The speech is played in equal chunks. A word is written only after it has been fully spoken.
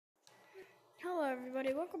Hello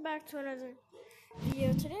everybody, welcome back to another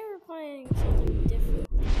video. Today we're playing something different.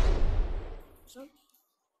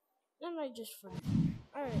 That might just fun.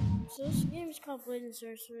 Alright, so this game is called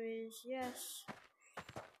Sorceries. Yes,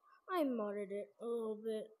 I modded it a little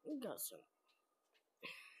bit. We got some.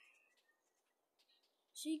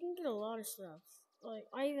 So you can get a lot of stuff. Like,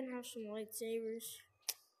 I even have some lightsabers.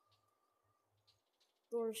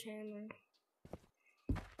 Thor's hammer.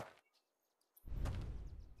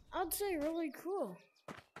 I'd say really cool.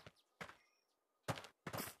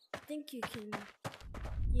 I think you can.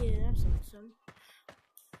 Yeah, that's awesome.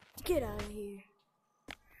 Get out of here.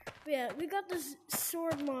 But yeah, we got this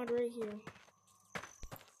sword mod right here.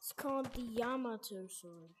 It's called the Yamato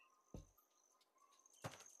sword.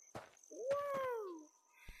 Wow!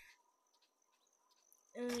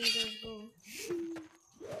 And then you guys go.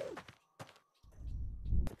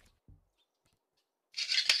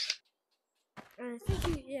 And I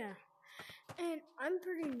think yeah. And I'm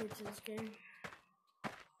pretty new to this game.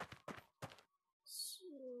 So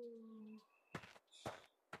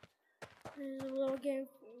there's a little game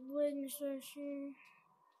waiting session.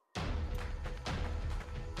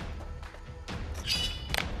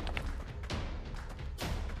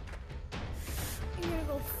 You're gonna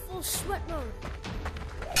go full sweat mode.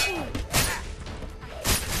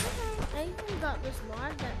 I even got this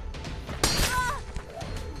mod that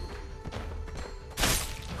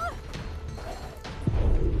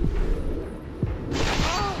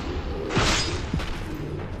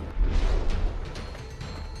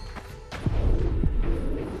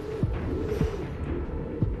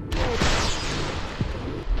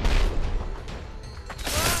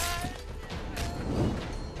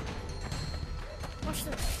watch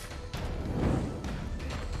this.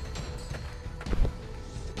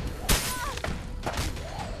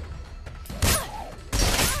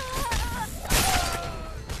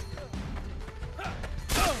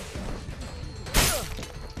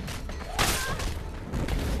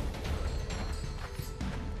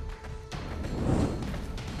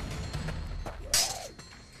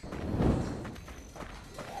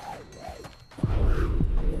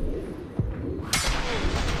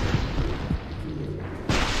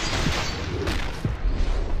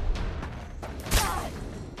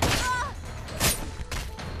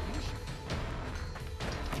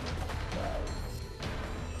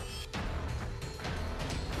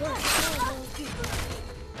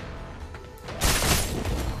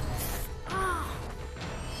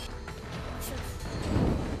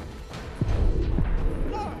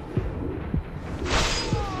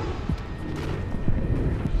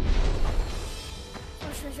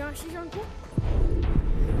 She's on cool.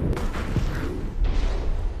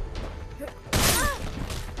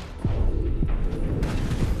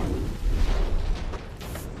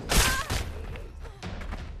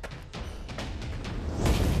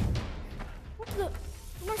 What the?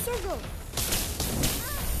 Where'd my sword go?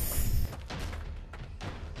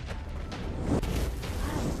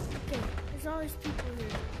 Okay, there's all these people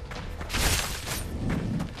here.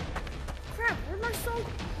 Crap, where'd my sword?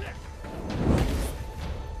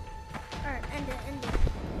 Alright, end it.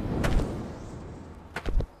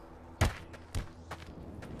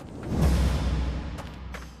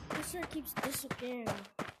 This one keeps disappearing.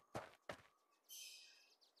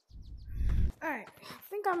 Alright, I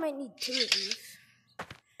think I might need 2 of these.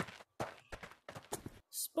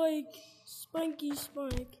 Spiky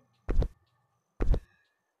Spike.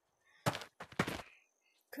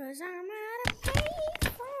 Cause I'm out of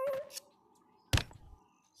payphone.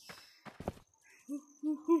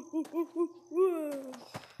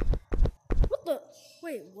 What the?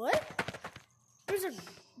 Wait, what?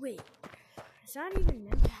 Wait. Is that even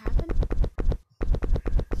meant to happen?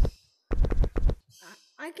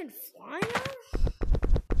 I can fly now?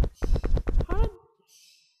 How?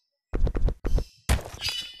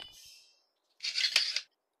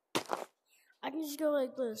 I can just go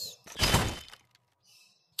like this.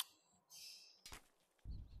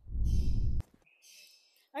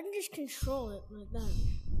 I can just control it like that.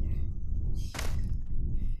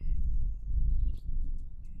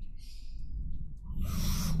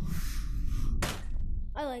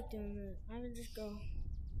 I like doing that. I can just go.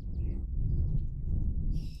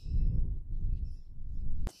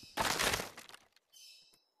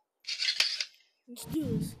 Let's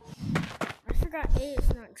do this. I forgot A is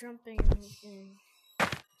not jumping in this game.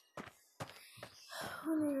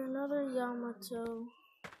 We need another Yamato.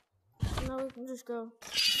 No, we can just go.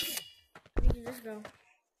 We can just go.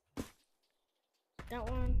 That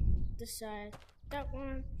one, this side. That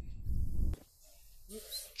one.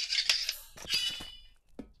 Oops.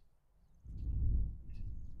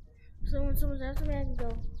 So when someone's after me, I can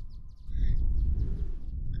go.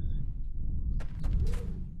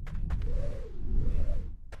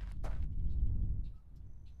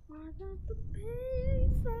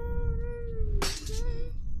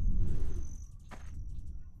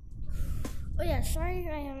 Oh yeah, sorry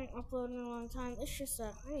I haven't uploaded in a long time. It's just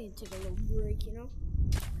that I need to take a little break, you know?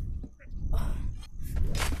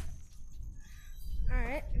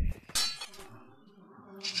 Alright.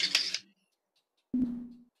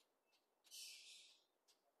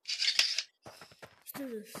 Let's do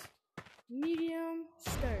this. Medium,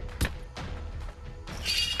 start.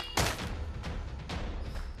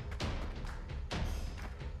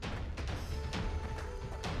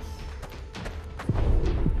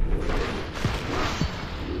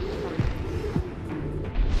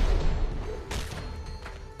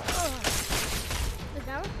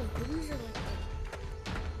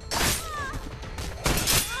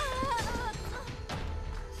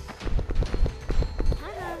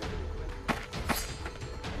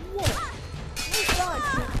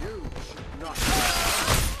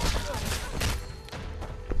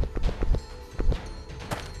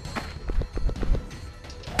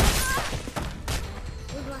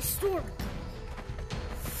 Storm.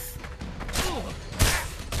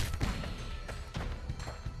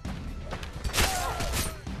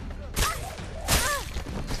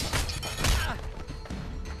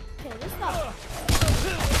 Okay, let's stop.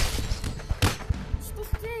 It's the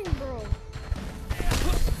thing, bro.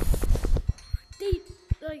 They,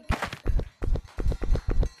 like...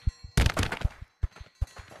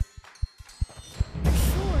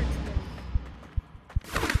 swords, bro.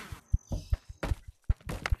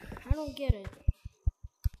 I don't get it.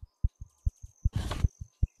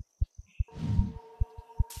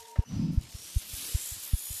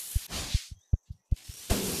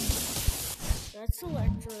 That's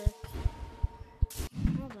electric.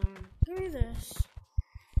 Hold on. Give me this.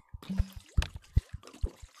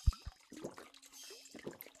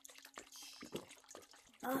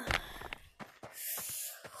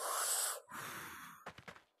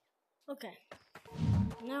 Okay.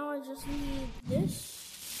 Now I just need this.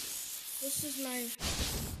 This is my...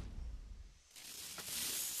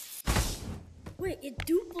 Wait, it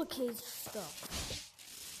duplicates stuff.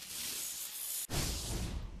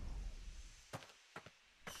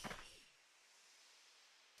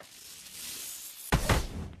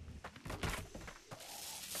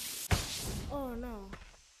 Oh no.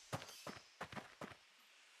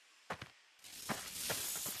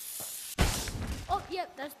 Oh,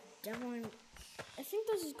 yep, that's definitely... I think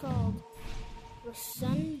this is called the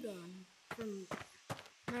Sun Gun from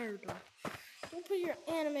Naruto. Don't put your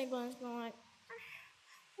anime glance going like...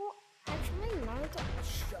 Well, actually, Naruto...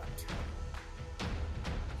 Shut.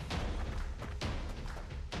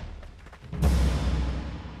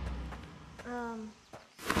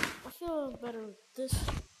 I feel better with this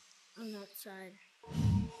on that side.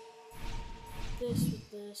 This with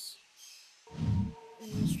this.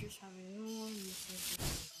 And this just having no one.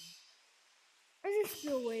 I just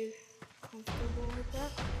feel way comfortable with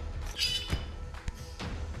that.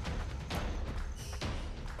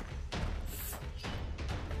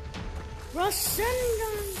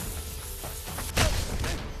 Rasengan!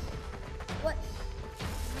 What?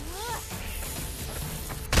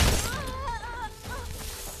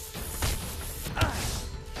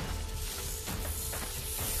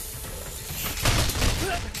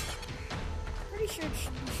 Pretty sure it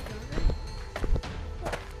should be stronger.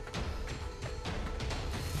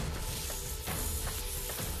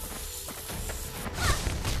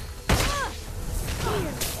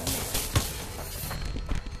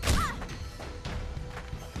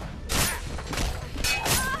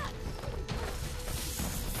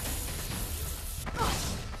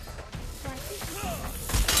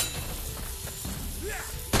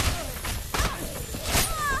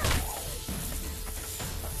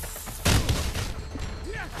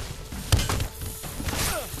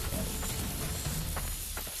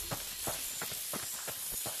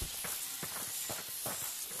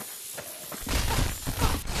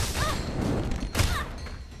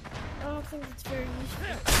 I think it's very useful.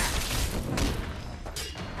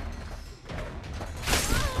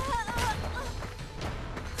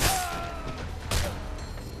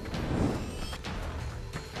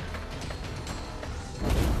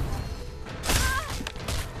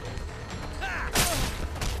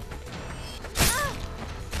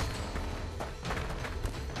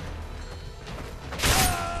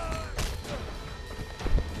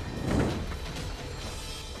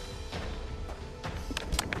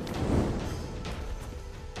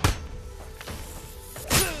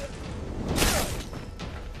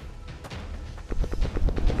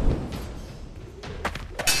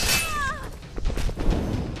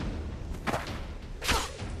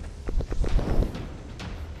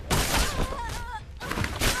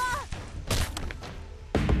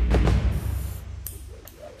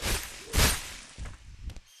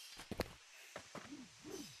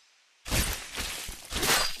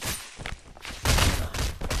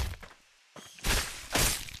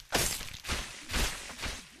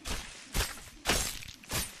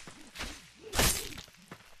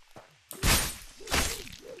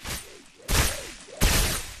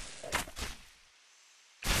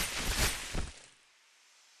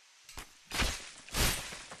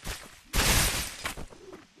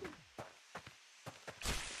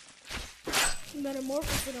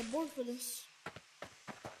 metamorphosis on board for this.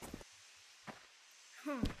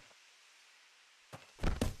 Huh.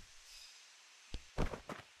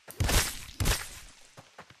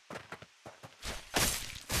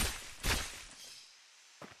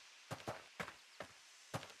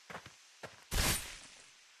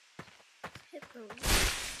 Hit the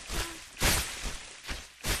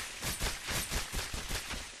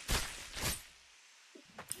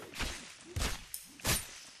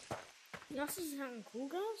this is something cool,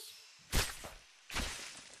 guys.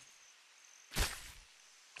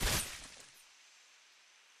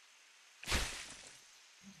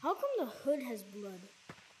 How come the hood has blood?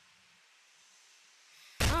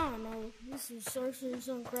 I don't know. This is sorcery or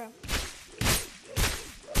some crap.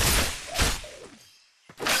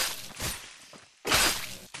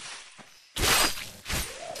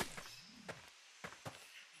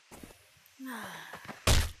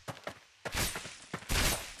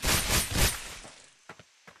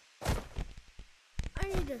 I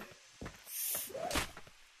need to.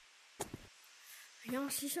 Y'all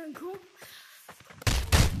see something cool?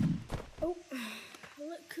 Oh,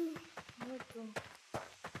 look cool. Let go.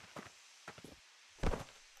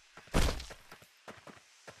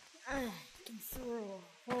 I can throw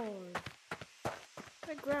hard.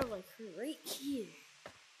 I grab like right here.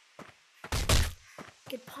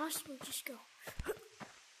 Could possibly just go.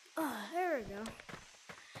 Oh, there we go.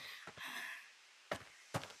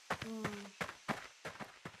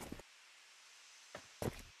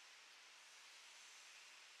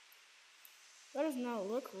 That does not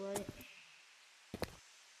look right.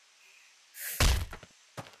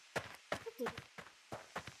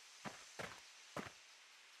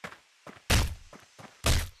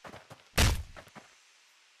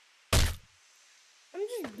 I'm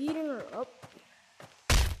just beating her up.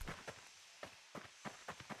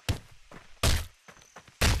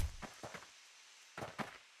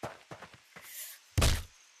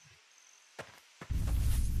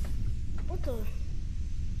 What the?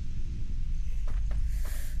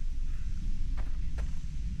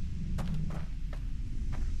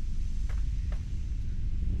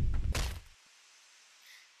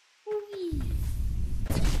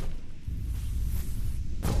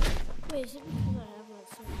 Wait, is it because I have that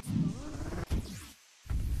certain spot?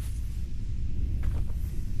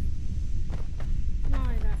 No, I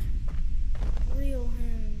got real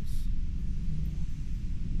hands.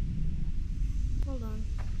 Hold on.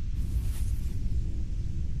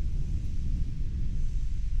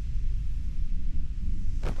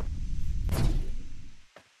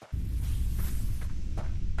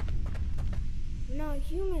 You're not a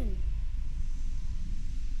human.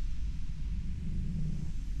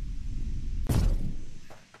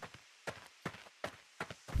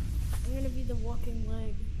 I'm gonna be the walking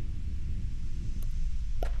leg.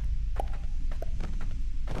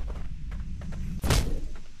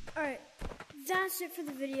 Alright, that's it for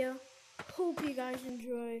the video. Hope you guys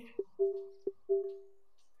enjoyed.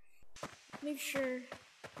 Make sure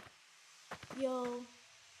y'all,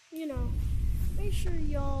 make sure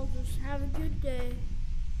y'all just have a good day.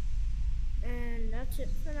 And that's it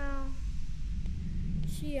for now.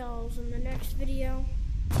 See y'all in the next video.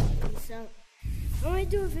 Peace out. I might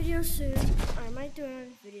do a video soon. I might do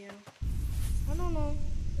another video. I don't know.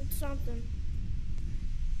 It's something.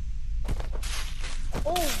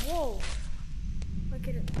 Oh, whoa. Look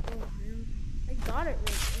at it. Oh, man. I got it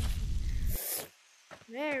right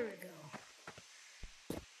there. There we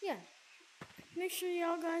go. Yeah. Make sure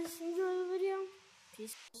y'all guys enjoy the video.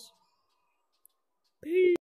 Peace. Peace.